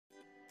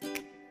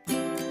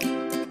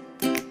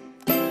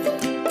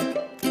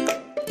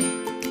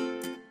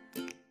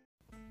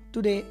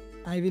Today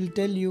I will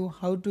tell you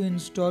how to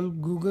install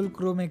Google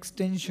Chrome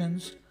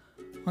extensions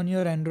on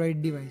your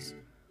Android device.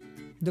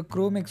 The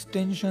Chrome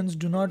extensions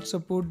do not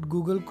support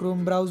Google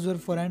Chrome browser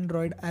for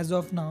Android as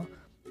of now,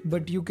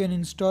 but you can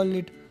install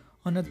it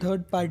on a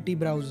third-party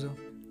browser.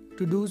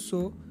 To do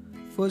so,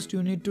 first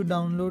you need to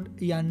download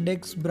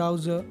Yandex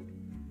Browser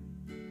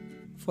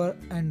for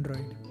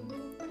Android.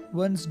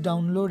 Once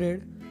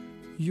downloaded,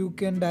 you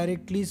can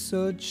directly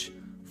search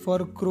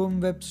for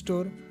Chrome Web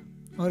Store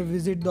or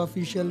visit the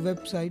official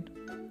website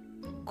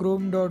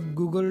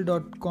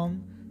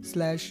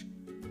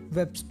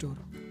chrome.google.com/webstore.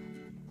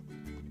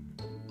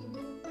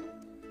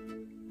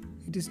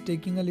 It is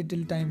taking a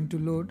little time to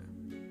load.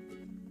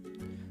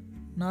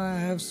 Now I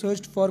have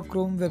searched for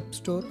Chrome Web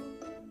Store.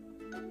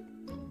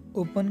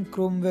 Open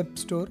Chrome Web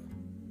Store.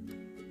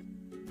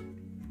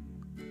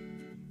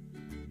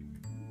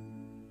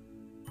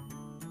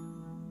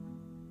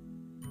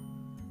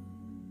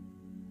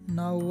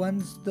 Now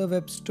once the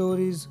web store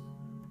is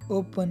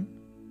open,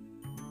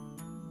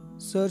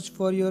 search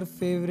for your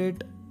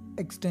favorite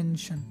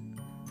extension.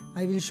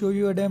 I will show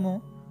you a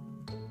demo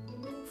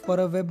for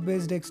a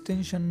web-based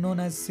extension known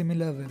as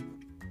SimilarWeb.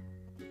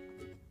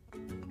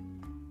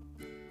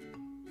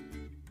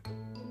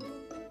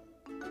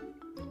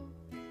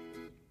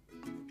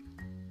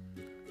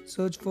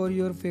 Search for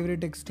your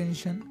favorite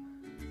extension.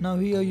 Now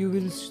here you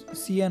will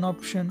see an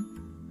option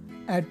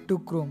Add to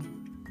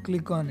Chrome.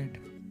 Click on it.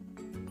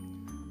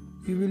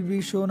 You will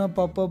be shown a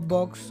pop-up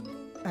box,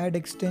 Add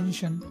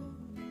extension.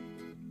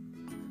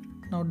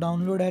 Now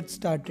download had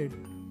started.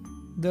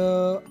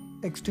 The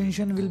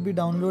extension will be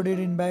downloaded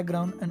in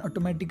background and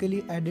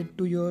automatically added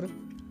to your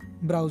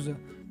browser.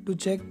 To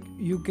check,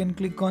 you can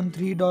click on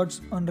three dots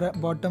on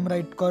bottom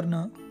right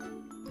corner.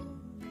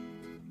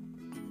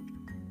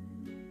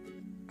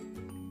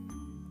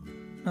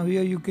 Now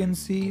here you can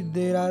see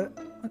there are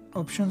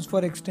options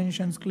for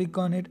extensions. Click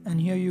on it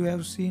and here you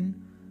have seen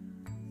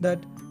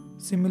that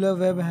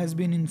SimilarWeb has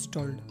been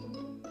installed.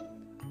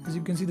 As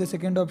you can see, the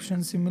second option,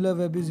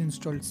 SimilarWeb, is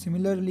installed.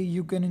 Similarly,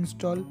 you can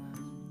install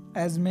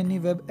as many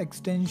web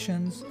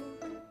extensions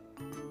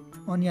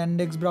on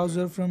Yandex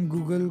Browser from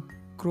Google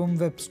Chrome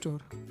Web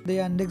Store. The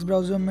Yandex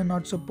Browser may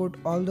not support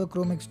all the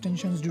Chrome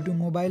extensions due to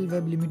mobile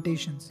web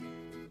limitations.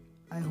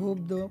 I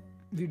hope the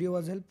video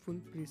was helpful.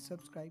 Please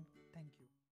subscribe.